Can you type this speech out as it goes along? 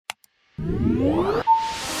What's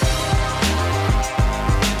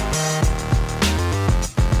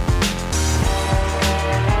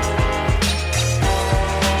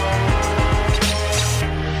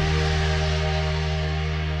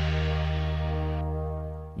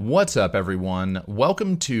up, everyone?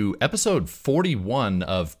 Welcome to episode 41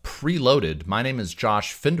 of Preloaded. My name is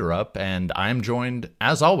Josh Finderup, and I'm joined,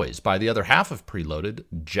 as always, by the other half of Preloaded,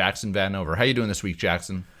 Jackson Vanover. How you doing this week,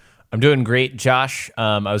 Jackson? I'm doing great, Josh.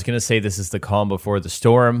 I was going to say this is the calm before the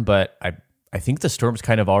storm, but I think the storm's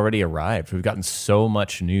kind of already arrived. We've gotten so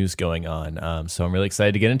much news going on, so I'm really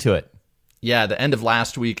excited to get into it. Yeah, the end of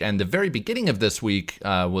last week and the very beginning of this week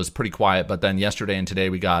was pretty quiet, but then yesterday and today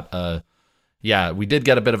we got... we did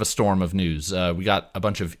get a bit of a storm of news. We got a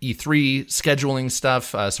bunch of E3 scheduling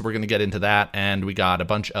stuff, so we're going to get into that. And we got a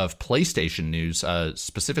bunch of PlayStation news,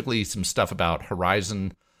 specifically some stuff about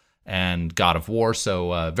Horizon and God of War.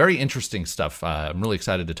 So very interesting stuff. I'm really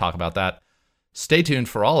excited to talk about that. Stay tuned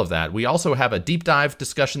for all of that. We also have a deep dive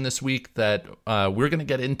discussion this week that we're going to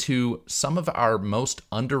get into some of our most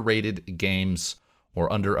underrated games or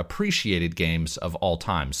underappreciated games of all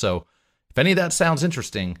time. So if any of that sounds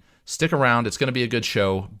interesting, stick around. It's going to be a good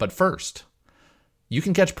show. But first, you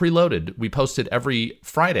can catch Preloaded. We post it every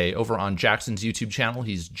Friday over on Jackson's YouTube channel.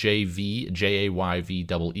 He's JayVee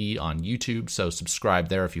on YouTube. So subscribe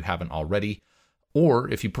there if you haven't already. Or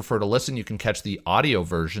if you prefer to listen, you can catch the audio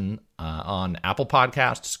version on Apple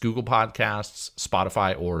Podcasts, Google Podcasts,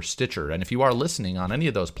 Spotify, or Stitcher. And if you are listening on any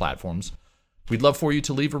of those platforms, we'd love for you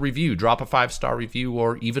to leave a review, drop a 5-star review,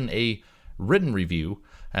 or even a written review.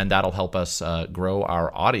 And that'll help us grow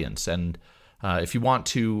our audience. And if you want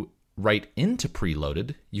to write into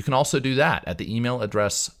Preloaded, you can also do that at the email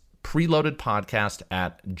address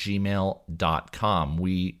preloadedpodcast@gmail.com.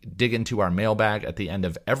 We dig into our mailbag at the end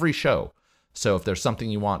of every show. So if there's something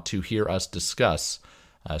you want to hear us discuss,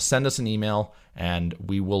 send us an email, and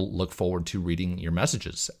we will look forward to reading your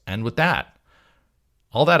messages. And with that,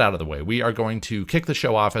 all that out of the way, we are going to kick the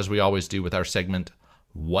show off as we always do with our segment,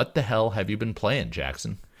 What the hell have you been playing,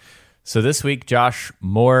 Jackson? So this week, Josh,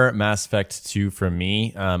 more Mass Effect 2 from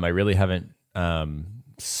me. I really haven't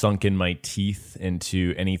sunken my teeth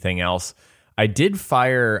into anything else. I did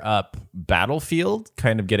fire up Battlefield,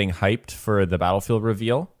 kind of getting hyped for the Battlefield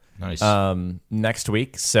reveal. Nice. Next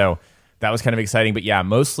week. So that was kind of exciting. But yeah,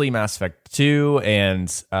 mostly Mass Effect 2,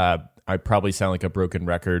 and I probably sound like a broken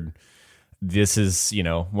record. This is,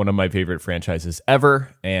 one of my favorite franchises ever,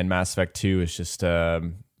 and Mass Effect 2 is just,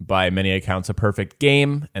 by many accounts, a perfect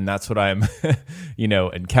game, and that's what I'm,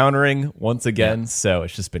 encountering once again, yeah. So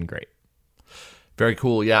it's just been great. Very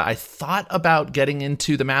cool. Yeah, I thought about getting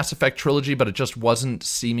into the Mass Effect trilogy, but it just wasn't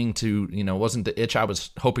seeming to, wasn't the itch I was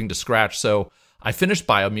hoping to scratch, so I finished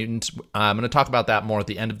Biomutant. I'm going to talk about that more at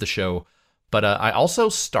the end of the show. But I also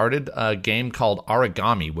started a game called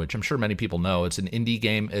Origami, which I'm sure many people know. It's an indie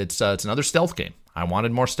game. It's another stealth game. I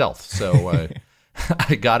wanted more stealth, so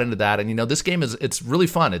I got into that. And this game it's really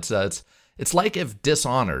fun. It's like if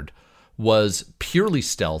Dishonored was purely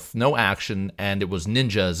stealth, no action, and it was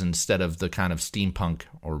ninjas instead of the kind of steampunk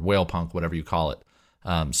or whalepunk, whatever you call it.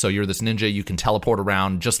 So you're this ninja, you can teleport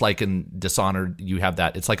around, just like in Dishonored, you have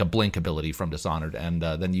that. It's like a blink ability from Dishonored, and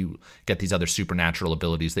then you get these other supernatural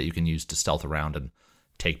abilities that you can use to stealth around and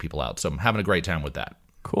take people out. So I'm having a great time with that.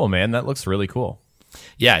 Cool, man. That looks really cool.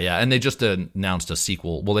 Yeah, and they just announced a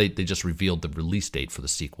sequel. Well, they just revealed the release date for the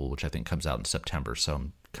sequel, which I think comes out in September, so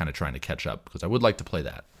I'm kind of trying to catch up because I would like to play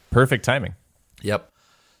that. Perfect timing. Yep.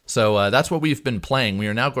 So that's what we've been playing. We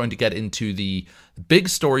are now going to get into the big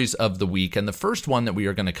stories of the week. And the first one that we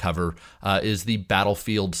are going to cover is the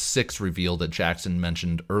Battlefield 6 reveal that Jackson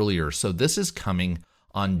mentioned earlier. So this is coming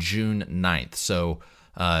on June 9th. So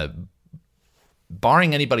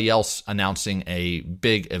barring anybody else announcing a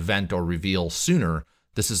big event or reveal sooner,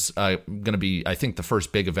 this is going to be, I think, the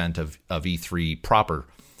first big event of E3 proper,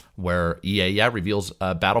 where EA reveals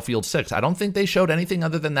Battlefield 6. I don't think they showed anything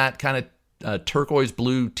other than that kind of turquoise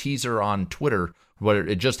blue teaser on Twitter where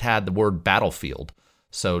it just had the word Battlefield.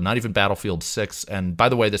 So not even Battlefield 6. And by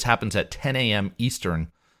the way, this happens at 10 a.m.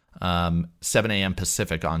 Eastern, 7 a.m.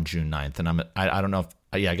 Pacific on June 9th. And I don't know if,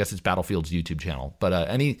 I guess it's Battlefield's YouTube channel. But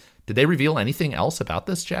did they reveal anything else about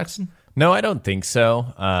this, Jackson? No, I don't think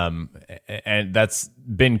so. And that's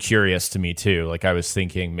been curious to me too. Like I was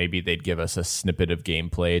thinking maybe they'd give us a snippet of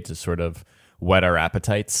gameplay to sort of whet our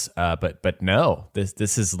appetites, but no,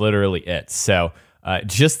 this is literally it. So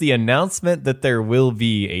just the announcement that there will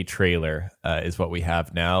be a trailer is what we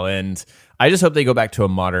have now, and I just hope they go back to a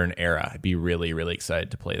modern era. I'd be really, really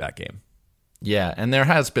excited to play that game. Yeah, and there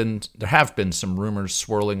have been some rumors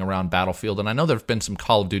swirling around Battlefield, and I know there have been some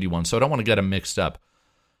Call of Duty ones, so I don't want to get them mixed up.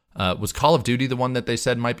 Was Call of Duty the one that they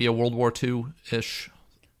said might be a World War II-ish?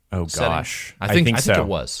 Oh setting? gosh, I think so. it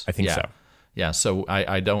was. I think so. Yeah, so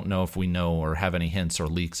I don't know if we know or have any hints or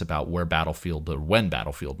leaks about where Battlefield or when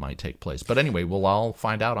Battlefield might take place. But anyway, we'll all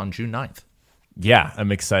find out on June 9th. Yeah,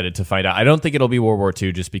 I'm excited to find out. I don't think it'll be World War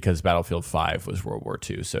II just because Battlefield 5 was World War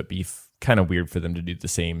II. So it'd be kind of weird for them to do the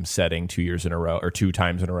same setting 2 years in a row or 2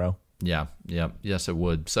 times in a row. Yeah. Yes, it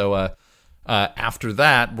would. So after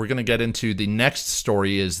that, we're going to get into the next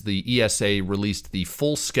story is the ESA released the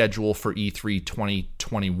full schedule for E3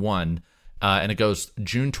 2021. And it goes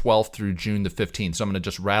June 12th through June the 15th. So I'm going to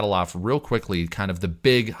just rattle off real quickly kind of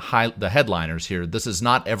the headliners here. This is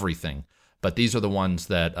not everything, but these are the ones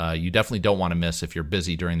that you definitely don't want to miss if you're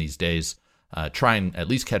busy during these days. Try and at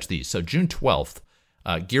least catch these. So June 12th,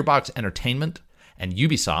 Gearbox Entertainment and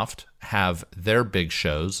Ubisoft have their big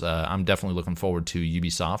shows. I'm definitely looking forward to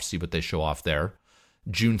Ubisoft, see what they show off there.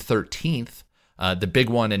 June 13th, the big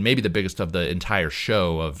one, and maybe the biggest of the entire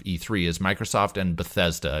show of E3, is Microsoft and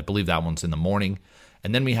Bethesda. I believe that one's in the morning.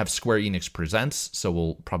 And then we have Square Enix Presents, so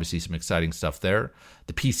we'll probably see some exciting stuff there.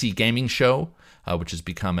 The PC Gaming Show, which has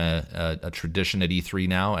become a tradition at E3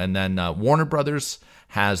 now. And then Warner Brothers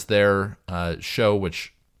has their show,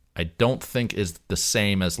 which I don't think is the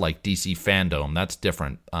same as like DC Fandom. That's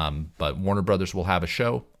different. But Warner Brothers will have a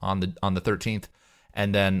show on the 13th.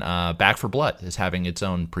 And then Back 4 Blood is having its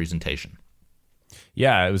own presentation.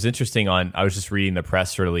 Yeah, it was interesting. I was just reading the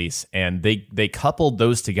press release, and they coupled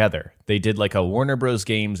those together. They did like a Warner Bros.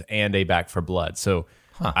 Games and a Back 4 Blood. So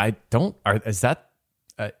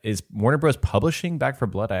is Warner Bros. Publishing Back 4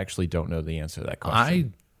 Blood? I actually don't know the answer to that question. I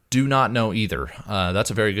do not know either.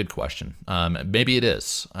 That's a very good question. Maybe it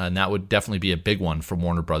is, and that would definitely be a big one for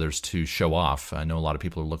Warner Brothers to show off. I know a lot of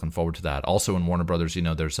people are looking forward to that. Also in Warner Brothers,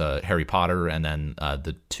 there's Harry Potter and then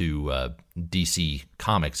the 2 DC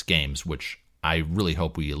Comics games, which I really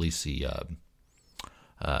hope we at least see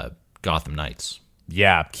Gotham Knights.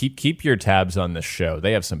 Yeah, keep your tabs on this show.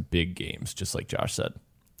 They have some big games, just like Josh said.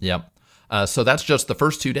 Yep. So that's just the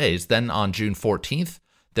first 2 days. Then on June 14th,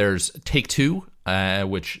 there's Take-Two,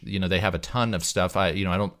 which they have a ton of stuff. I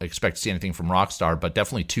don't expect to see anything from Rockstar, but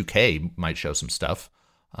definitely 2K might show some stuff.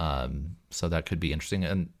 So that could be interesting.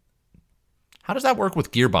 And how does that work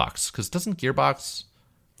with Gearbox? Because doesn't Gearbox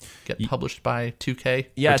get published by 2K?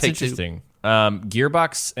 Yeah, it's interesting.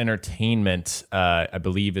 Gearbox Entertainment, I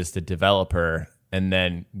believe, is the developer, and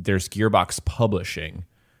then there's Gearbox Publishing,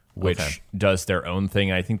 which does their own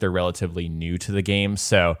thing. I think they're relatively new to the game,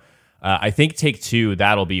 so I think Take-Two,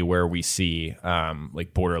 that'll be where we see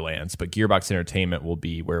like Borderlands, but Gearbox Entertainment will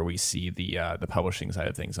be where we see the publishing side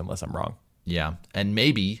of things, unless I'm wrong. Yeah, and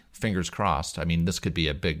maybe, fingers crossed, I mean, this could be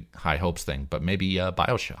a big high hopes thing, but maybe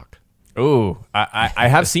BioShock. Oh, I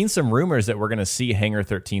have seen some rumors that we're going to see Hangar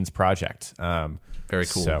 13's project. Very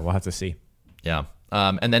cool. So we'll have to see. Yeah.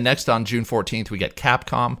 And then next on June 14th, we get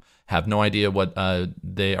Capcom. Have no idea what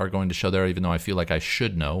they are going to show there, even though I feel like I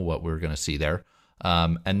should know what we're going to see there.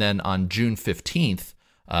 And then on June 15th,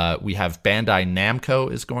 we have Bandai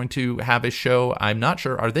Namco is going to have a show. I'm not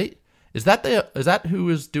sure. Is that who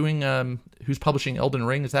is doing, who's publishing Elden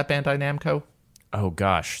Ring? Is that Bandai Namco? Oh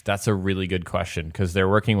gosh, that's a really good question because they're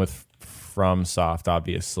working with FromSoft,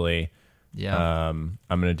 obviously. Yeah. I'm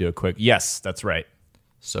going to do a quick. Yes, that's right.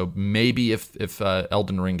 So maybe if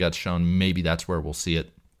Elden Ring gets shown, maybe that's where we'll see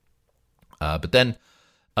it. But then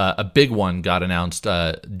a big one got announced.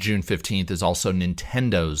 June 15th is also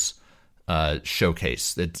Nintendo's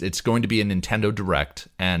showcase. It's going to be a Nintendo Direct,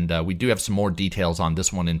 and we do have some more details on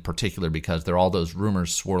this one in particular because there are all those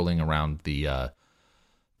rumors swirling around the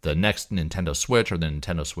next Nintendo Switch or the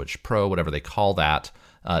Nintendo Switch Pro, whatever they call that.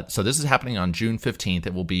 So this is happening on June 15th.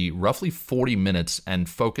 It will be roughly 40 minutes and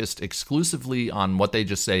focused exclusively on what they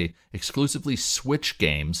just say, exclusively Switch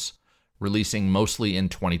games, releasing mostly in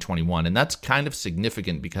 2021. And that's kind of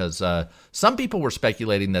significant because some people were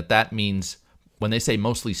speculating that means when they say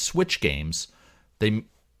mostly Switch games,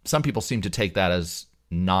 some people seem to take that as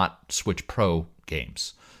not Switch Pro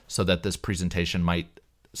games, so that this presentation might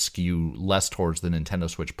skew less towards the Nintendo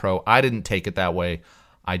Switch Pro. I didn't take it that way.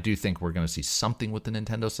 I do think we're going to see something with the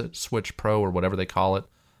Nintendo Switch Pro or whatever they call it.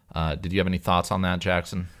 Did you have any thoughts on that,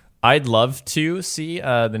 Jackson? I'd love to see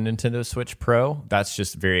the Nintendo Switch Pro. That's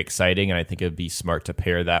just very exciting, and I think it'd be smart to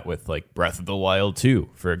pair that with like Breath of the Wild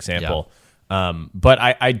 2, for example. Yeah. But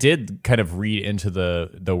I did kind of read into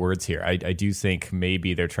the words here. I do think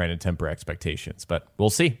maybe they're trying to temper expectations, but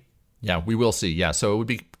we'll see. Yeah, we will see. Yeah, so it would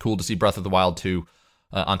be cool to see Breath of the Wild 2.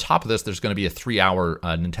 On top of this, there's going to be a 3-hour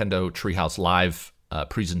Nintendo Treehouse Live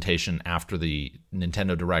presentation after the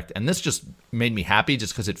Nintendo Direct. And this just made me happy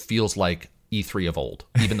just because it feels like E3 of old,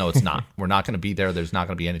 even though it's not. We're not going to be there. There's not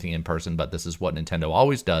going to be anything in person, but this is what Nintendo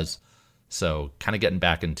always does. So kind of getting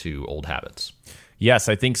back into old habits. Yes,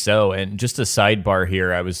 I think so. And just a sidebar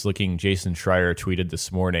here, I was looking, Jason Schreier tweeted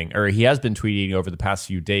this morning, or he has been tweeting over the past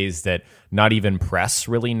few days, that not even press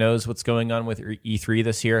really knows what's going on with E3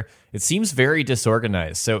 this year. It seems very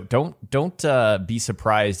disorganized. So don't be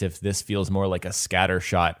surprised if this feels more like a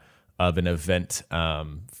scattershot of an event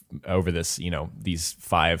over this, these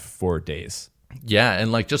 4 days. Yeah,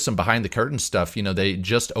 and like just some behind the curtain stuff, they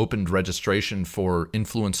just opened registration for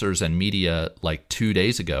influencers and media like 2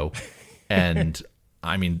 days ago. And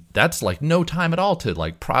I mean, that's like no time at all to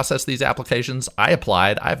like process these applications. I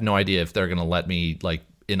applied. I have no idea if they're going to let me like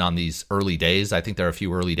in on these early days. I think there are a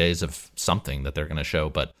few early days of something that they're going to show,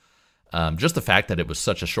 but just the fact that it was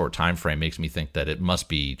such a short time frame makes me think that it must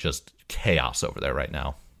be just chaos over there right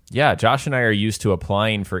now. Yeah, Josh and I are used to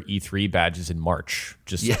applying for E3 badges in March,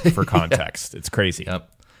 just for context. It's crazy.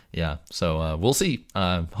 Yep. Yeah. So we'll see.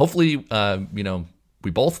 Hopefully,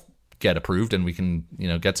 we both get approved and we can,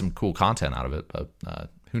 get some cool content out of it. But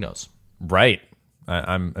who knows? Right.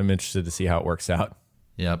 I'm interested to see how it works out.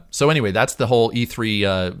 Yep. So anyway, that's the whole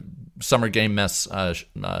E3 summer game mess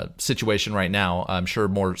situation right now. I'm sure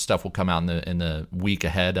more stuff will come out in the week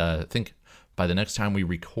ahead. I think by the next time we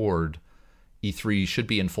record, E3 should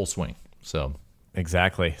be in full swing. So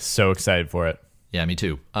exactly. So excited for it. Yeah, me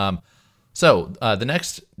too. So the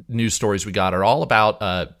next news stories we got are all about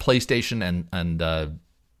PlayStation and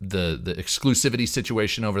the exclusivity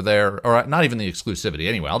situation over there, or not even the exclusivity.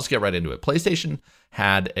 Anyway, I'll just get right into it. PlayStation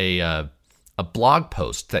had a blog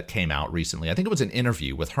post that came out recently. I think it was an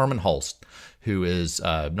interview with Herman Hulst, who is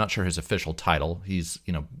not sure his official title. He's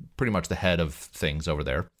pretty much the head of things over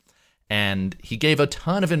there. And he gave a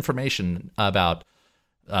ton of information about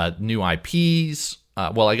new IPs.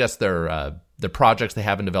 I guess the projects they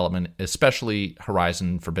have in development, especially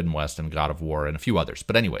Horizon Forbidden West and God of War and a few others.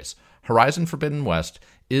 But anyways, Horizon Forbidden West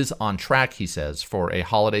is on track, he says, for a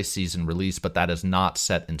holiday season release, but that is not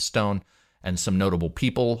set in stone. And some notable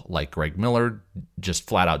people like Greg Miller just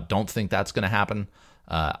flat out don't think that's going to happen.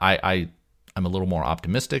 I'm a little more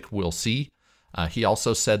optimistic. We'll see. He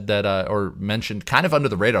also said that, or mentioned kind of under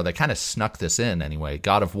the radar, they kind of snuck this in anyway.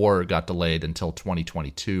 God of War got delayed until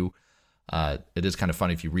 2022. It is kind of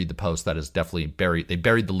funny if you read the post, that is definitely buried. They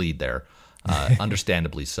buried the lead there,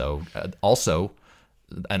 understandably so. Also,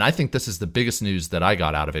 and I think this is the biggest news that I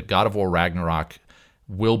got out of it, God of War Ragnarok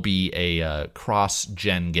will be a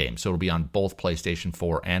cross-gen game. So it'll be on both PlayStation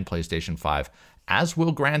 4 and PlayStation 5, as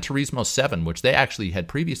will Gran Turismo 7, which they actually had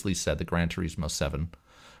previously said that Gran Turismo 7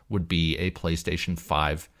 would be a PlayStation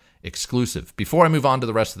 5 exclusive. Before I move on to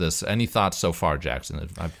the rest of this, any thoughts so far, Jackson?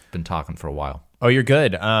 I've been talking for a while. Oh, you're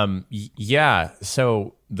good. Yeah.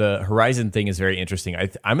 So the Horizon thing is very interesting.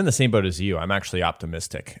 I'm in the same boat as you. I'm actually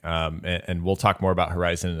optimistic. And we'll talk more about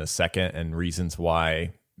Horizon in a second and reasons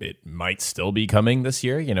why it might still be coming this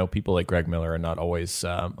year. People like Greg Miller are not always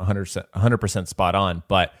 100% spot on.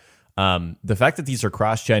 But the fact that these are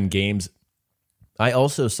cross-gen games, I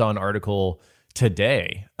also saw an article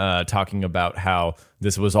today talking about how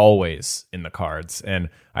this was always in the cards, and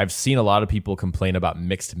I've seen a lot of people complain about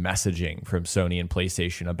mixed messaging from Sony and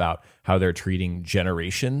PlayStation about how they're treating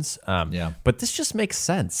generations. But this just makes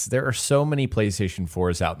sense. There are so many PlayStation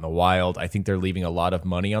 4s out in the wild. I think they're leaving a lot of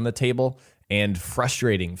money on the table and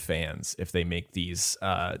frustrating fans if they make these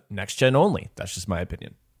next gen only. That's just my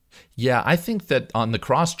opinion. Yeah, I think that on the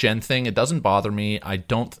cross gen thing, it doesn't bother me.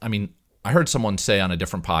 I heard someone say on a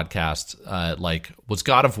different podcast, was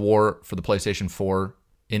God of War for the PlayStation 4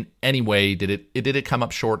 in any way? Did it come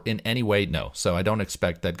up short in any way? No. So I don't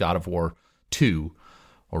expect that God of War 2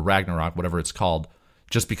 or Ragnarok, whatever it's called,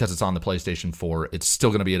 just because it's on the PlayStation 4, it's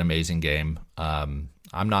still going to be an amazing game. I'm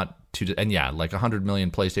not too, and yeah, like 100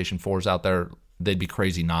 million PlayStation 4s out there, they'd be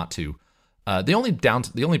crazy not to. The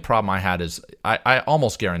only problem I had is I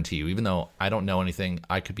almost guarantee you, even though I don't know anything,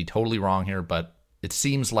 I could be totally wrong here, but it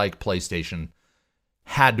seems like PlayStation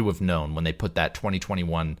had to have known when they put that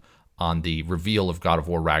 2021 on the reveal of God of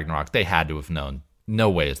War Ragnarok. They had to have known. No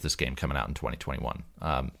way is this game coming out in 2021.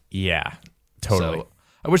 Yeah, totally. So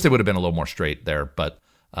I wish they would have been a little more straight there, but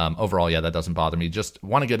overall, yeah, that doesn't bother me. Just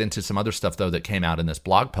want to get into some other stuff, though, that came out in this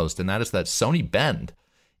blog post, and that is that Sony Bend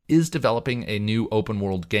is developing a new open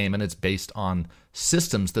world game, and it's based on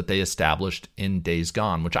systems that they established in Days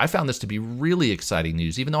Gone, which I found this to be really exciting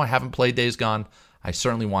news. Even though I haven't played Days Gone, I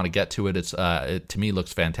certainly want to get to it. It to me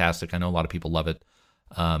looks fantastic. I know a lot of people love it,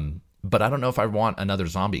 but I don't know if I want another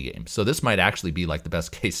zombie game. So this might actually be like the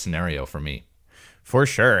best case scenario for me. For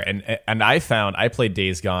sure. And I played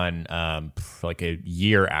Days Gone like a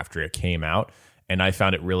year after it came out, and I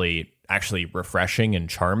found it really actually refreshing and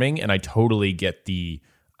charming, and I totally get the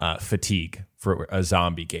fatigue for a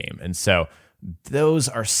zombie game. And so those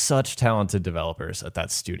are such talented developers at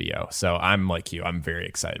that studio. So I'm like you, I'm very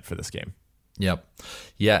excited for this game. Yep.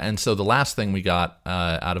 Yeah, and so the last thing we got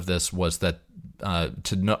out of this was that,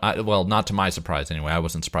 not to my surprise anyway, I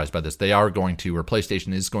wasn't surprised by this.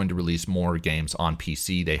 PlayStation is going to release more games on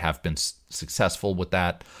PC. They have been successful with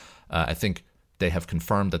that. I think they have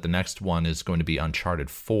confirmed that the next one is going to be Uncharted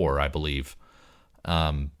 4, I believe.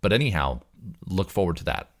 But anyhow, look forward to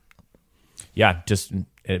that. Yeah, just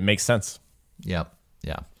it makes sense. Yep.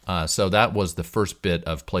 Yeah. So that was the first bit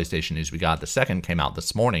of PlayStation news we got. The second came out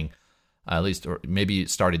this morning, at least, or maybe it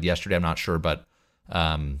started yesterday. I'm not sure, but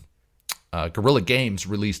Guerrilla Games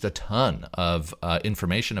released a ton of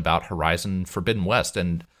information about Horizon Forbidden West,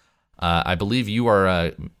 and I believe you are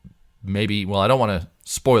I don't want to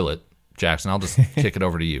spoil it, Jackson. I'll just kick it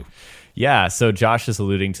over to you. Yeah, so Josh is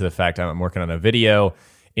alluding to the fact I'm working on a video.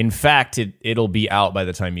 In fact, it'll be out by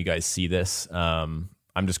the time you guys see this.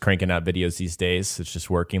 I'm just cranking out videos these days. It's just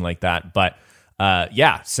working like that. But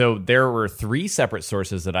so there were 3 separate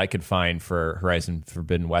sources that I could find for Horizon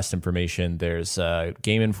Forbidden West information. There's a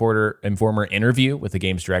Game Informer interview with the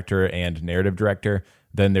game's director and narrative director.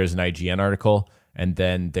 Then there's an IGN article. And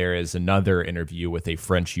then there is another interview with a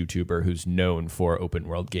French YouTuber who's known for open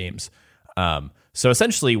world games. So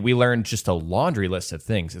essentially, we learned just a laundry list of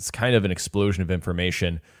things. It's kind of an explosion of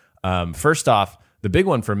information. First off, the big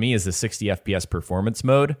one for me is the 60 FPS performance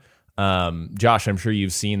mode. Josh, I'm sure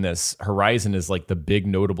you've seen this. Horizon is like the big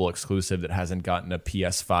notable exclusive that hasn't gotten a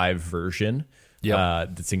PS5 version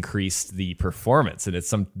that's increased the performance, and it's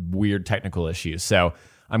some weird technical issues. So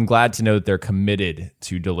I'm glad to know that they're committed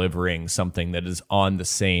to delivering something that is on the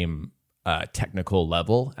same technical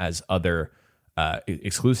level as other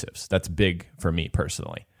exclusives. That's big for me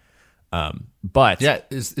personally. But yeah,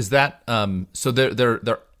 is that so?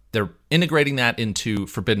 They're integrating that into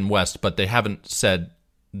Forbidden West, but they haven't said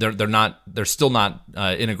they're still not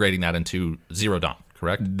integrating that into Zero Dawn,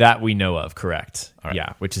 correct? That we know of, correct? Right.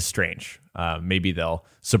 Yeah, which is strange. Maybe they'll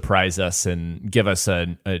surprise us and give us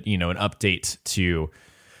an update to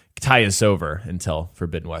tie us over until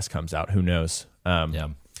Forbidden West comes out. Who knows?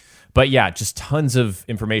 But yeah, just tons of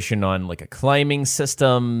information on like a climbing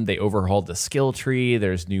system. They overhauled the skill tree.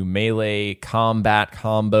 There's new melee combat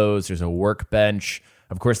combos. There's a workbench.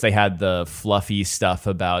 Of course, they had the fluffy stuff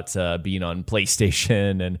about being on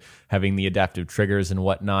PlayStation and having the adaptive triggers and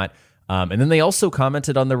whatnot. And then they also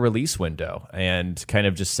commented on the release window and kind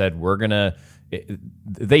of just said,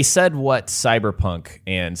 they said what Cyberpunk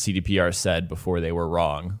and CDPR said before they were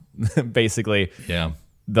wrong. Basically,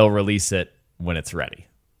 they'll release it when it's ready.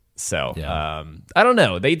 So I don't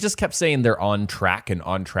know. They just kept saying they're on track, and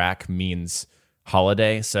on track means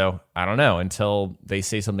holiday. So I don't know. Until they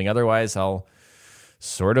say something otherwise, I'll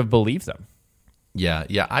sort of believe them. Yeah.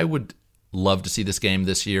 I would love to see this game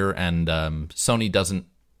this year, and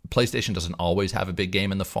PlayStation doesn't always have a big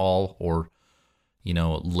game in the fall or,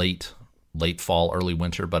 late fall, early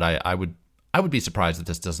winter. But I would be surprised if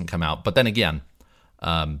this doesn't come out. But then again,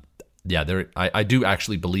 I do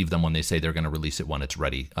actually believe them when they say they're going to release it when it's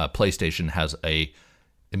ready. PlayStation has a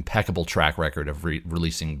impeccable track record of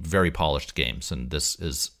releasing very polished games, and this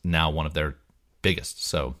is now one of their biggest.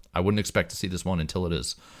 So I wouldn't expect to see this one until it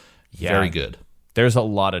is very good. There's a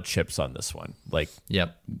lot of chips on this one.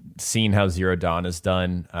 Seeing how Zero Dawn is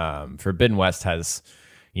done, Forbidden West has,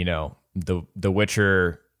 the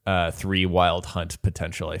Witcher 3 Wild Hunt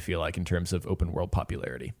potential, I feel like, in terms of open world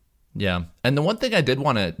popularity. Yeah. And the one thing I did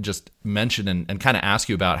want to just mention and kind of ask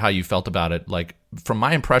you about how you felt about it, like from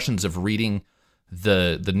my impressions of reading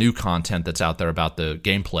the new content that's out there about the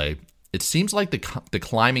gameplay, it seems like the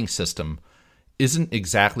climbing system isn't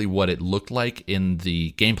exactly what it looked like in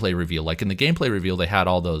the gameplay reveal. Like in the gameplay reveal, they had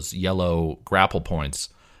all those yellow grapple points.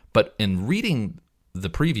 But in reading the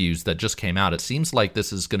previews that just came out, it seems like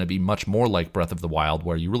this is going to be much more like Breath of the Wild,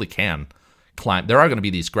 where you really can climb. There are going to be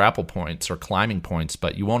these grapple points or climbing points,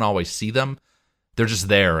 but you won't always see them. They're just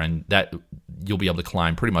there, and that you'll be able to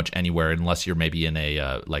climb pretty much anywhere, unless you're maybe in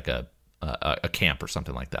a camp or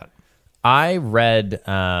something like that. I read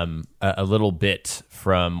a little bit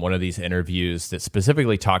from one of these interviews that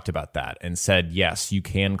specifically talked about that and said, yes, you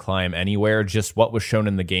can climb anywhere. Just what was shown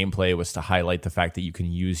in the gameplay was to highlight the fact that you can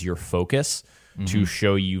use your focus to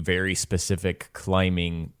show you very specific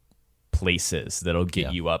climbing places that'll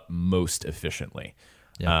get you up most efficiently.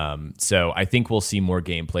 So I think we'll see more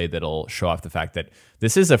gameplay that'll show off the fact that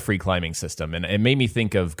this is a free climbing system. And it made me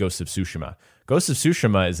think of Ghost of Tsushima. Ghost of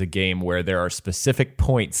Tsushima is a game where there are specific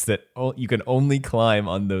points that you can only climb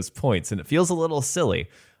on those points. And it feels a little silly.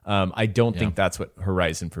 I don't think that's what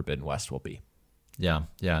Horizon Forbidden West will be. Yeah.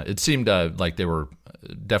 It seemed like they were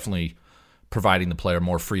definitely providing the player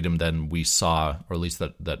more freedom than we saw, or at least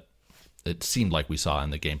that it seemed like we saw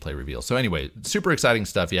in the gameplay reveal. So anyway, super exciting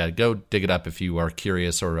stuff. Yeah, go dig it up if you are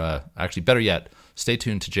curious, or actually, better yet, stay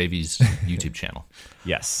tuned to JV's YouTube channel.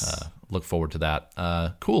 Yes. Look forward to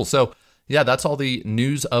that. Cool. So yeah, that's all the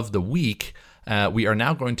news of the week. We are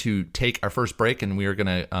now going to take our first break, and we are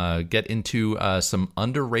going to get into some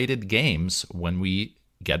underrated games when we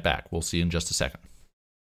get back. We'll see you in just a second.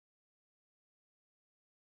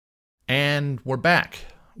 And we're back.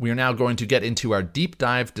 We are now going to get into our deep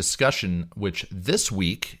dive discussion, which this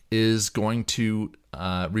week is going to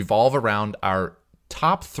revolve around our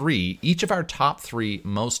top three, each of our top three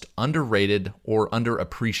most underrated or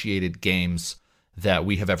underappreciated games that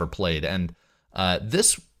we have ever played. And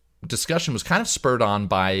this discussion was kind of spurred on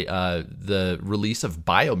by the release of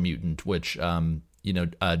Biomutant, which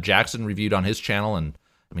Jackson reviewed on his channel. And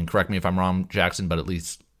I mean, correct me if I'm wrong, Jackson, but at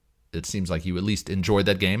least it seems like you at least enjoyed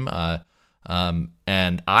that game.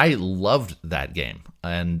 And I loved that game.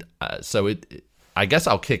 And so I guess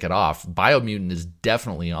I'll kick it off. Biomutant is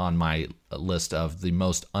definitely on my list of the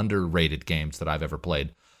most underrated games that I've ever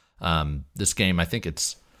played. This game, I think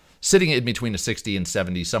it's sitting in between a 60 and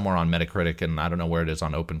 70, somewhere on Metacritic, and I don't know where it is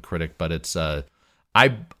on OpenCritic, but it's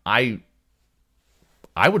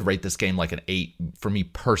I would rate this game like an 8 for me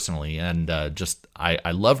personally, and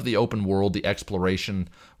I loved the open world. The exploration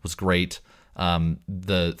was great.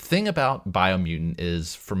 The thing about Biomutant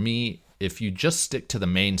is, for me, if you just stick to the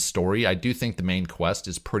main story, I do think the main quest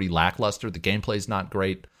is pretty lackluster. The gameplay is not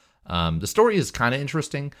great. The story is kind of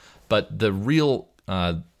interesting, but the real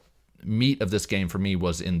meat of this game for me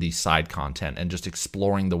was in the side content and just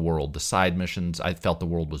exploring the world. The side missions, I felt the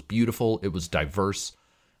world was beautiful. It was diverse.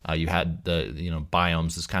 You had the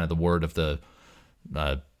biomes is kind of the word of the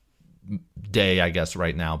day, I guess,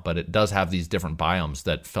 right now, but it does have these different biomes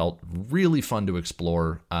that felt really fun to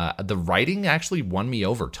explore. The writing actually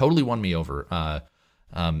totally won me over.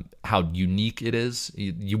 How unique it is.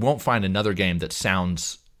 You won't find another game that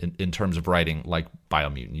sounds in terms of writing like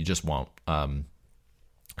Biomutant. You just won't.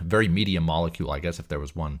 Very Media Molecule, I guess, if there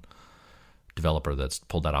was one developer that's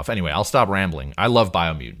pulled that off. Anyway, I'll stop rambling. I love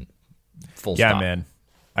Biomutant. Full stop. Yeah, man.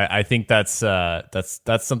 I think that's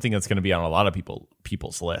something that's going to be on a lot of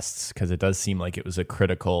people's lists, because it does seem like it was a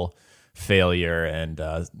critical failure, and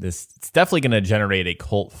it's definitely going to generate a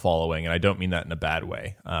cult following, and I don't mean that in a bad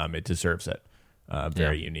way. It deserves it.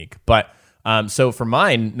 Very unique. But so for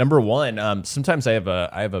mine, number one, sometimes I have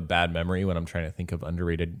a bad memory when I'm trying to think of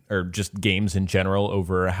underrated or just games in general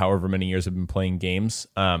over however many years I've been playing games.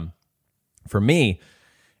 For me,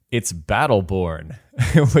 it's Battleborn,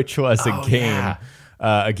 which was a game. Yeah.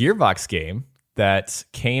 A Gearbox game that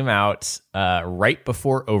came out right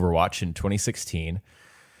before Overwatch in 2016.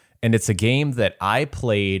 And it's a game that I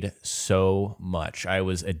played so much. I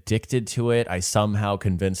was addicted to it. I somehow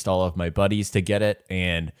convinced all of my buddies to get it.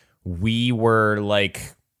 And we were like,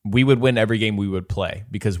 we would win every game we would play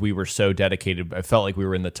because we were so dedicated. I felt like we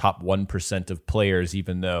were in the top 1% of players,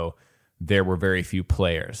 even though there were very few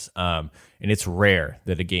players. And it's rare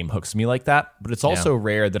that a game hooks me like that, but it's also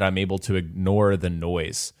rare that I'm able to ignore the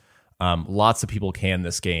noise. Lots of people can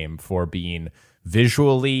this game for being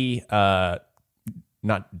visually,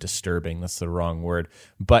 not disturbing, that's the wrong word,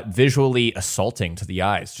 but visually assaulting to the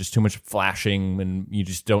eyes. Just too much flashing and you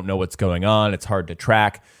just don't know what's going on. It's hard to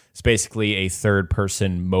track. It's basically a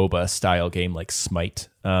third-person MOBA style game like Smite,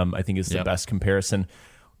 I think is the best comparison.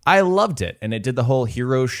 I loved it, and it did the whole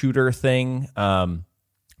hero shooter thing.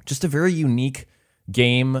 Just a very unique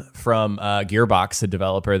game from Gearbox, a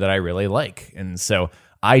developer that I really like. And so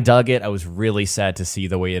I dug it. I was really sad to see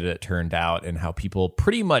the way that it turned out and how people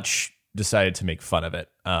pretty much decided to make fun of it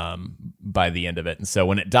by the end of it. And so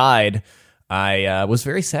when it died, I was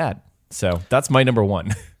very sad. So that's my number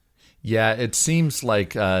one. Yeah, it seems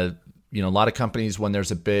like a lot of companies, when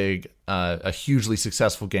there's a hugely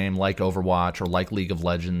successful game like Overwatch or like League of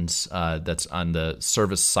Legends that's on the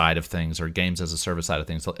service side of things, or games as a service side of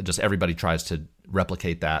things, just everybody tries to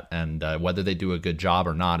replicate that. And whether they do a good job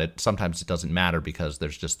or not, sometimes it doesn't matter because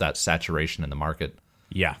there's just that saturation in the market.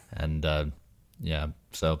 Yeah. And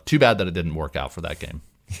so too bad that it didn't work out for that game.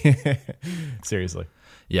 Seriously.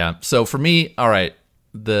 Yeah. So for me, all right,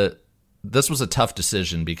 this was a tough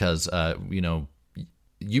decision because,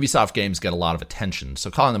 Ubisoft games get a lot of attention,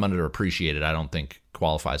 so calling them underappreciated I don't think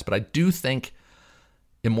qualifies. But I do think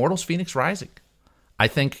Immortals Phoenix Rising, I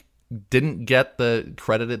think, didn't get the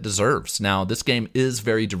credit it deserves. Now, this game is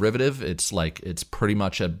very derivative. It's pretty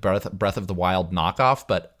much a Breath of the Wild knockoff,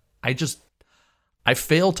 but I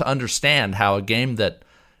fail to understand how a game that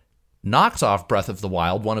knocks off Breath of the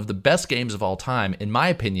Wild, one of the best games of all time, in my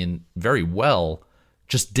opinion, very well,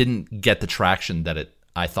 just didn't get the traction that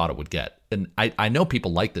I thought it would get. And I know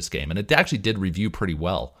people like this game, and it actually did review pretty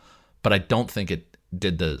well, but I don't think it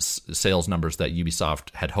did the sales numbers that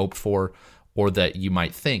Ubisoft had hoped for, or that you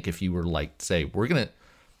might think if you were like, say, we're going to,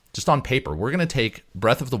 just on paper, we're going to take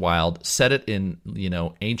Breath of the Wild, set it in,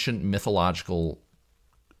 ancient mythological,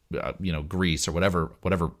 Greece or whatever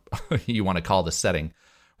you want to call the setting.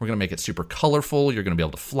 We're going to make it super colorful. You're going to be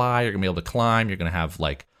able to fly. You're going to be able to climb. You're going to have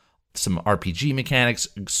like some RPG mechanics,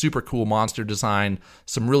 super cool monster design,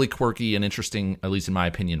 some really quirky and interesting, at least in my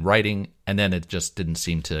opinion, writing. And then it just didn't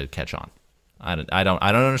seem to catch on. I don't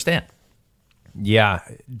understand. Yeah.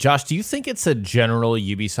 Josh, do you think it's a general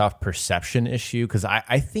Ubisoft perception issue? Because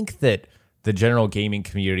I think that the general gaming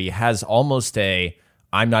community has almost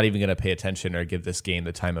I'm not even going to pay attention or give this game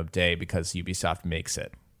the time of day because Ubisoft makes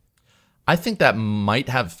it. I think that might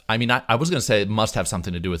have, I was going to say it must have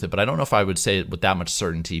something to do with it, but I don't know if I would say it with that much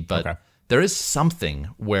certainty. But There is something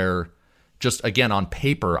where, just again, on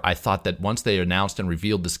paper, I thought that once they announced and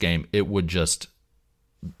revealed this game, it would just,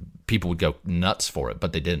 people would go nuts for it,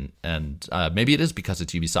 but they didn't. And maybe it is because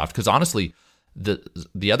it's Ubisoft. Because honestly,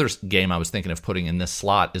 the other game I was thinking of putting in this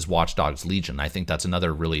slot is Watch Dogs Legion. I think that's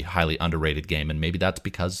another really highly underrated game, and maybe that's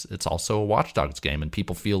because it's also a Watch Dogs game, and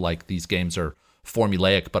people feel like these games are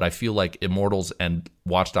formulaic, but I feel like Immortals and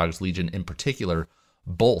Watch Dogs Legion in particular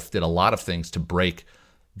both did a lot of things to break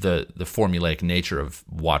the formulaic nature of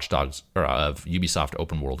Watch Dogs, or of Ubisoft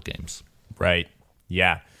open world games. Right.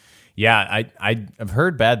 Yeah. I've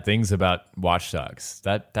heard bad things about Watch Dogs.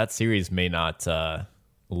 That series may not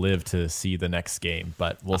live to see the next game,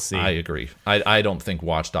 but we'll see. I agree. I don't think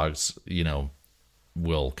Watch Dogs,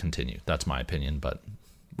 will continue. That's my opinion, but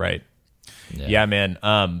right. Yeah, man.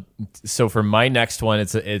 So for my next one,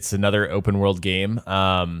 it's another open world game.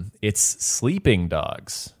 It's Sleeping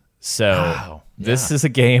Dogs. So This is a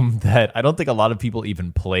game that I don't think a lot of people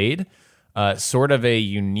even played. Sort of a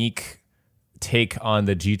unique take on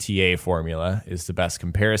the GTA formula is the best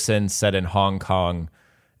comparison, set in Hong Kong.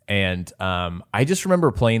 And I just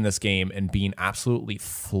remember playing this game and being absolutely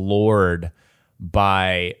floored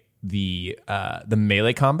by the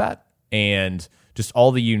melee combat and just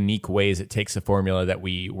all the unique ways it takes a formula that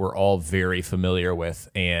we were all very familiar with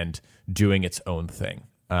and doing its own thing.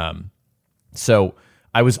 So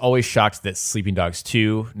I was always shocked that Sleeping Dogs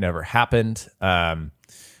 2 never happened.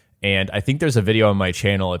 And I think there's a video on my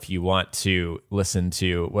channel if you want to listen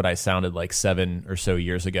to what I sounded like 7 or so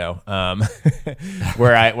years ago,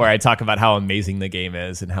 where I talk about how amazing the game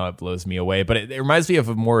is and how it blows me away. But it reminds me of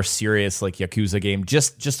a more serious like Yakuza game,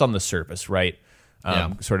 just on the surface, right?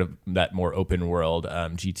 Sort of that more open world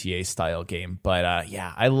GTA style game. But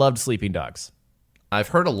I loved Sleeping Dogs. I've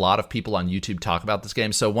heard a lot of people on YouTube talk about this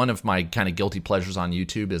game. So one of my kind of guilty pleasures on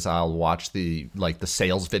YouTube is I'll watch the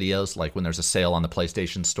sales videos, like when there's a sale on the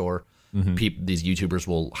PlayStation Store. Mm-hmm. These YouTubers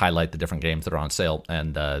will highlight the different games that are on sale.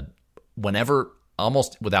 And whenever,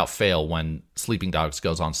 almost without fail, when Sleeping Dogs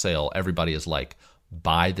goes on sale, everybody is like,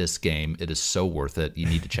 buy this game. It is so worth it. You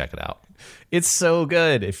need to check it out. It's so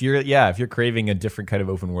good. If you're craving a different kind of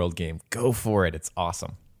open world game, go for it. It's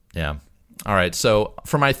awesome. Yeah. All right, so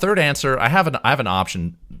for my third answer, I have an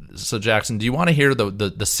option. So Jackson, do you want to hear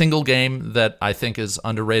the single game that I think is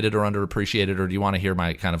underrated or underappreciated, or do you want to hear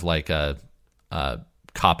my kind of like a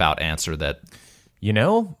cop-out answer that... I'm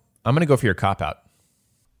going to go for your cop-out.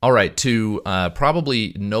 All right, to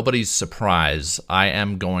probably nobody's surprise, I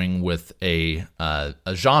am going with a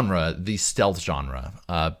genre, the stealth genre.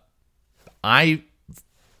 I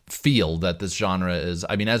feel that this genre is,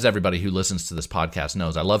 as everybody who listens to this podcast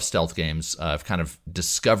knows, I love stealth games. I've kind of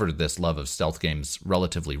discovered this love of stealth games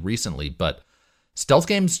relatively recently, but stealth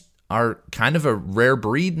games are kind of a rare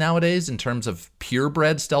breed nowadays in terms of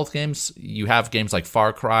purebred stealth games. You have games like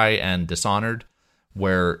Far Cry and Dishonored,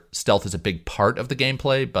 where stealth is a big part of the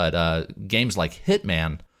gameplay, but games like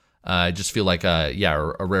Hitman, I just feel like a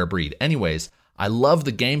rare breed. Anyways, I love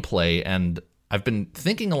the gameplay, and I've been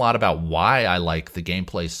thinking a lot about why I like the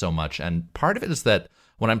gameplay so much, and part of it is that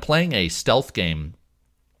when I'm playing a stealth game,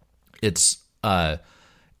 it's kind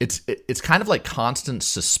of like constant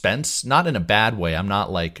suspense, not in a bad way. I'm not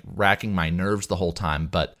like racking my nerves the whole time,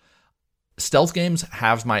 but stealth games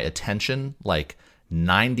have my attention like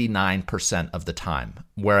 99% of the time.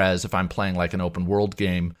 Whereas if I'm playing like an open world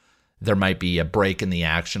game, there might be a break in the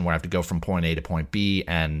action where I have to go from point A to point B,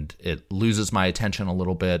 and it loses my attention a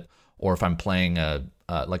little bit. Or if I'm playing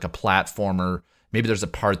like a platformer, maybe there's a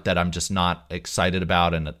part that I'm just not excited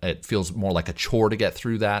about, and it feels more like a chore to get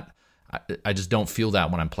through that. I just don't feel that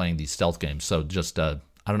when I'm playing these stealth games. So just I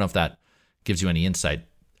don't know if that gives you any insight.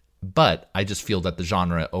 But I just feel that the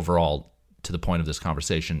genre overall, to the point of this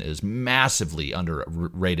conversation, is massively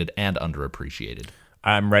underrated and underappreciated.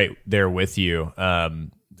 I'm right there with you.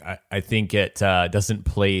 I think it doesn't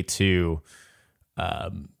play to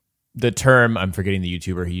the term, I'm forgetting the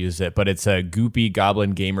YouTuber who used it, but it's a goopy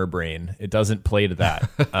goblin gamer brain. It doesn't play to that.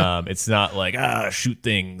 It's not like, shoot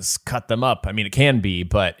things, cut them up. I mean, it can be,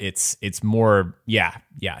 but it's more,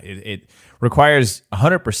 it requires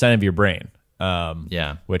 100% of your brain.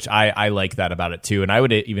 Which I like that about it too. And I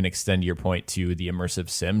would even extend your point to the immersive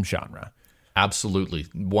sim genre. Absolutely.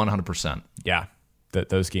 100%. Yeah.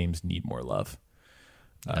 Those games need more love.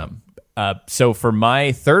 So for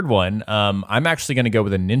my third one, I'm actually going to go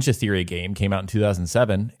with a Ninja Theory game. Came out in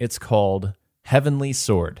 2007. It's called Heavenly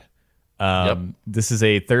Sword. This is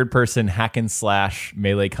a third-person hack and slash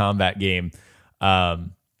melee combat game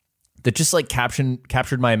that just like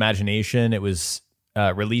captured my imagination. It was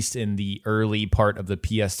released in the early part of the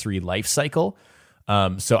PS3 life cycle.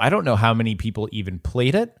 So I don't know how many people even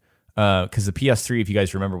played it because the PS3, if you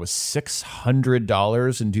guys remember, was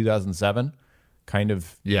 $600 in 2007. Kind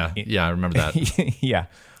of. Yeah, I remember that. Yeah.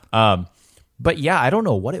 But yeah, I don't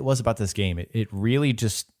know what it was about this game. It really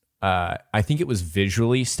just, I think it was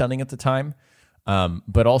visually stunning at the time.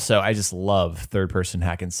 But also I just love third-person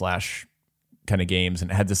hack and slash kind of games. And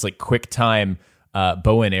it had this like quick time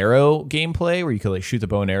bow and arrow gameplay where you could like shoot the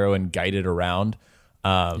bow and arrow and guide it around.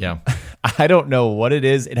 I don't know what it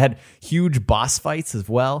is. It had huge boss fights as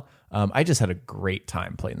well. I just had a great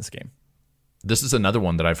time playing this game. This is another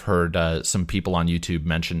one that I've heard some people on YouTube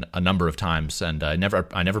mention a number of times, and I never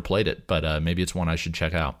played it, but maybe it's one I should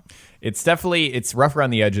check out. It's rough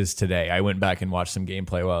around the edges today. I went back and watched some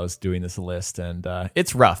gameplay while I was doing this list, and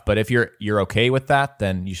it's rough. But if you're okay with that,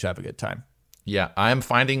 then you should have a good time. Yeah, I am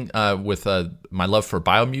finding with my love for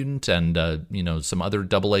Biomutant and some other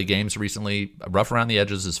AA games recently, rough around the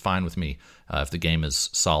edges is fine with me if the game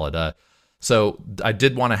is solid. So I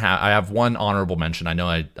did want to I have one honorable mention. I know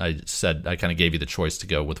I said I kind of gave you the choice to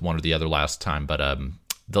go with one or the other last time, but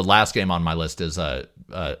the last game on my list is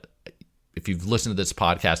if you've listened to this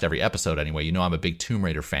podcast every episode anyway, you know I'm a big Tomb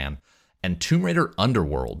Raider fan. And Tomb Raider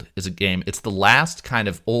Underworld is a game. It's the last kind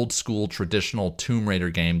of old school traditional Tomb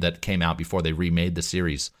Raider game that came out before they remade the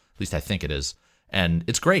series. At least I think it is. And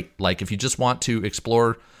it's great. Like if you just want to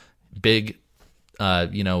explore big,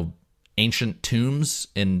 ancient tombs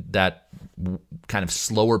in that kind of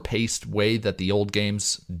slower paced way that the old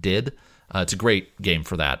games did, it's a great game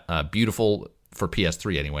for that. Beautiful for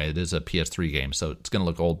PS3 anyway. It is a PS3 game, so it's going to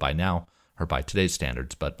look old by now or by today's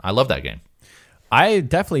standards. But I love that game. I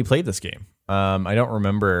definitely played this game. I don't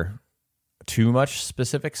remember too much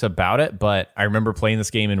specifics about it, but I remember playing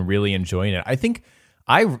this game and really enjoying it. I think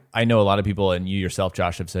I know a lot of people, and you yourself,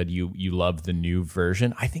 Josh, have said you love the new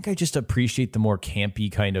version. I think I just appreciate the more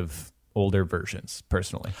campy kind of older versions,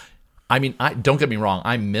 personally. I mean, don't get me wrong.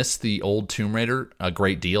 I miss the old Tomb Raider a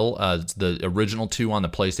great deal. The original two on the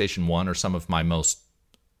PlayStation 1 are some of my most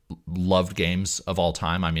loved games of all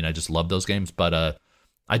time. I mean, I just love those games, but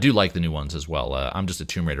I do like the new ones as well. I'm just a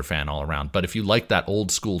Tomb Raider fan all around. But if you like that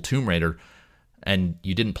old school Tomb Raider and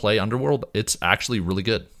you didn't play Underworld, it's actually really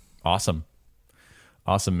good. Awesome,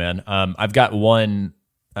 man. I've got one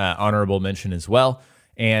honorable mention as well,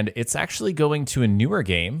 and it's actually going to a newer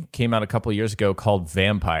game. Came out a couple of years ago called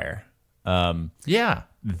Vampire.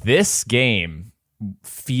 This game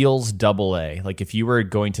feels AA. Like if you were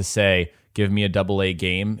going to say, give me a AA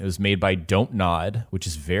game, it was made by Don't Nod, which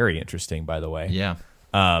is very interesting, by the way. Yeah.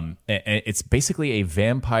 And it's basically a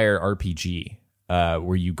vampire RPG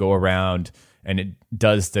where you go around and it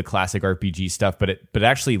does the classic RPG stuff, but it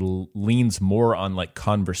actually leans more on like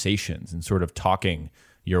conversations and sort of talking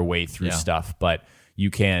your way through stuff. But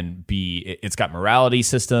you can be, it's got morality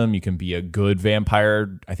system. You can be a good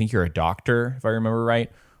vampire. I think you're a doctor, if I remember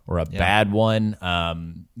right, or a bad one.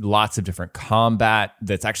 Lots of different combat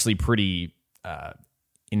that's actually pretty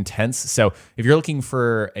intense. So if you're looking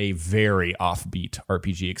for a very offbeat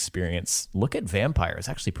RPG experience, look at Vampire. It's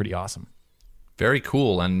actually pretty awesome. Very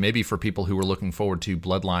cool. And maybe for people who were looking forward to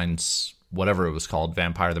Bloodlines, whatever it was called,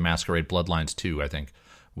 Vampire the Masquerade Bloodlines 2, I think,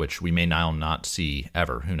 which we may now not see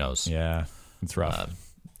ever. Who knows? Yeah, it's rough.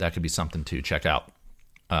 That could be something to check out.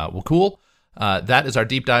 Well, cool. That is our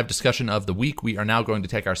deep dive discussion of the week. We are now going to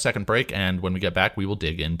take our second break, and when we get back, we will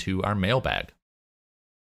dig into our mailbag.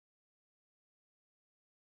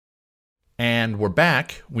 And we're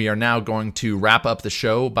back. We are now going to wrap up the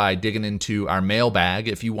show by digging into our mailbag.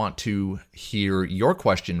 If you want to hear your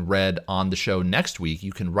question read on the show next week,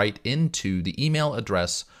 you can write into the email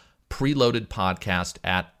address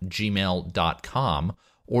preloadedpodcast@gmail.com,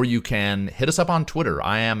 or you can hit us up on Twitter.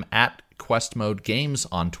 I am at Quest Mode Games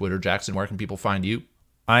on Twitter. Jackson, where can people find you?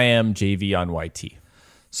 I am JV on YT.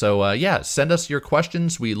 So, send us your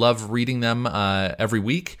questions. We love reading them every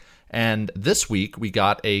week. And this week, we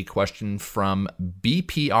got a question from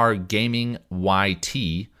BPR Gaming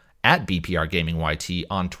YT, at BPR Gaming YT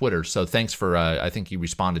on Twitter. So thanks for, I think you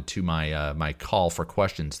responded to my call for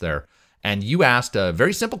questions there. And you asked a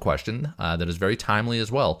very simple question that is very timely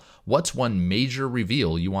as well. What's one major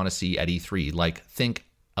reveal you want to see at E3? Like, think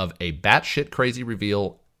of a batshit crazy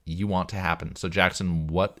reveal you want to happen. So, Jackson,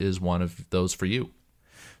 what is one of those for you?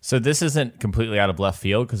 So this isn't completely out of left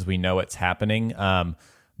field because we know it's happening.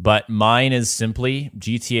 But mine is simply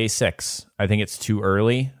GTA 6. I think it's too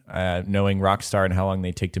early, knowing Rockstar and how long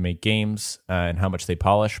they take to make games and how much they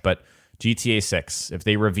polish. But GTA 6, if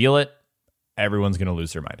they reveal it, everyone's going to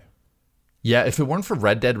lose their mind. Yeah, if it weren't for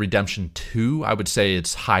Red Dead Redemption 2, I would say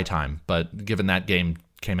it's high time. But given that game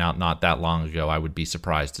came out not that long ago, I would be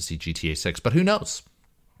surprised to see GTA 6. But who knows?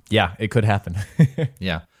 Yeah, it could happen.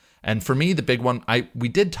 Yeah. And for me, the big one, we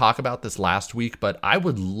did talk about this last week, but I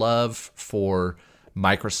would love for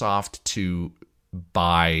Microsoft to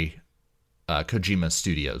buy Kojima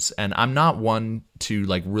Studios. And I'm not one to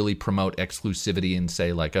like really promote exclusivity and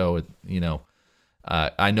say like, oh,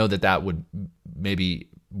 I know that would maybe,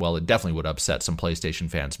 well, it definitely would upset some PlayStation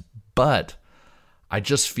fans, but I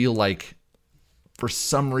just feel like for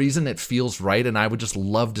some reason it feels right. And I would just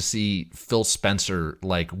love to see Phil Spencer,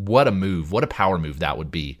 like what a move, what a power move that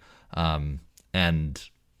would be. And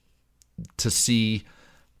to see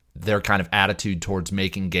their kind of attitude towards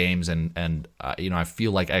making games and I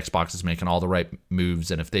feel like Xbox is making all the right moves.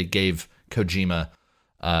 And if they gave Kojima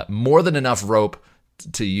more than enough rope,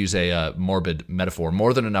 to use a morbid metaphor,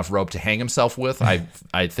 more than enough rope to hang himself with,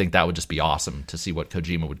 I think that would just be awesome to see what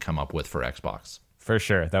Kojima would come up with for Xbox. For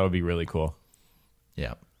sure. That would be really cool.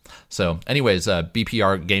 Yeah. So anyways,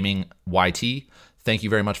 BPR Gaming YT, thank you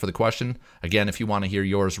very much for the question. Again, if you want to hear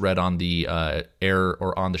yours read on the air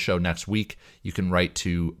or on the show next week, you can write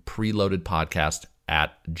to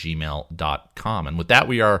preloadedpodcast@gmail.com. And with that,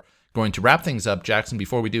 we are going to wrap things up. Jackson,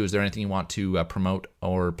 before we do, is there anything you want to promote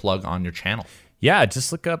or plug on your channel? Yeah,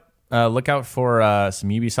 just look out for some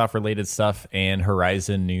Ubisoft related stuff and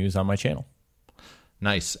Horizon news on my channel.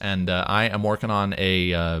 Nice. And I am working on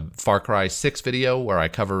a Far Cry 6 video where I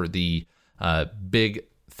cover the big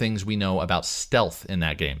things we know about stealth in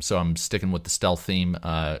that game. So I'm sticking with the stealth theme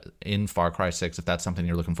in Far Cry 6. If that's something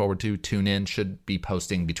you're looking forward to, tune in. Should be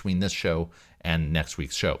posting between this show and next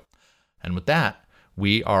week's show. And with that,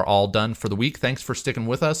 we are all done for the week. Thanks for sticking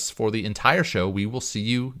with us for the entire show. We will see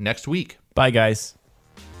you next week. Bye, guys.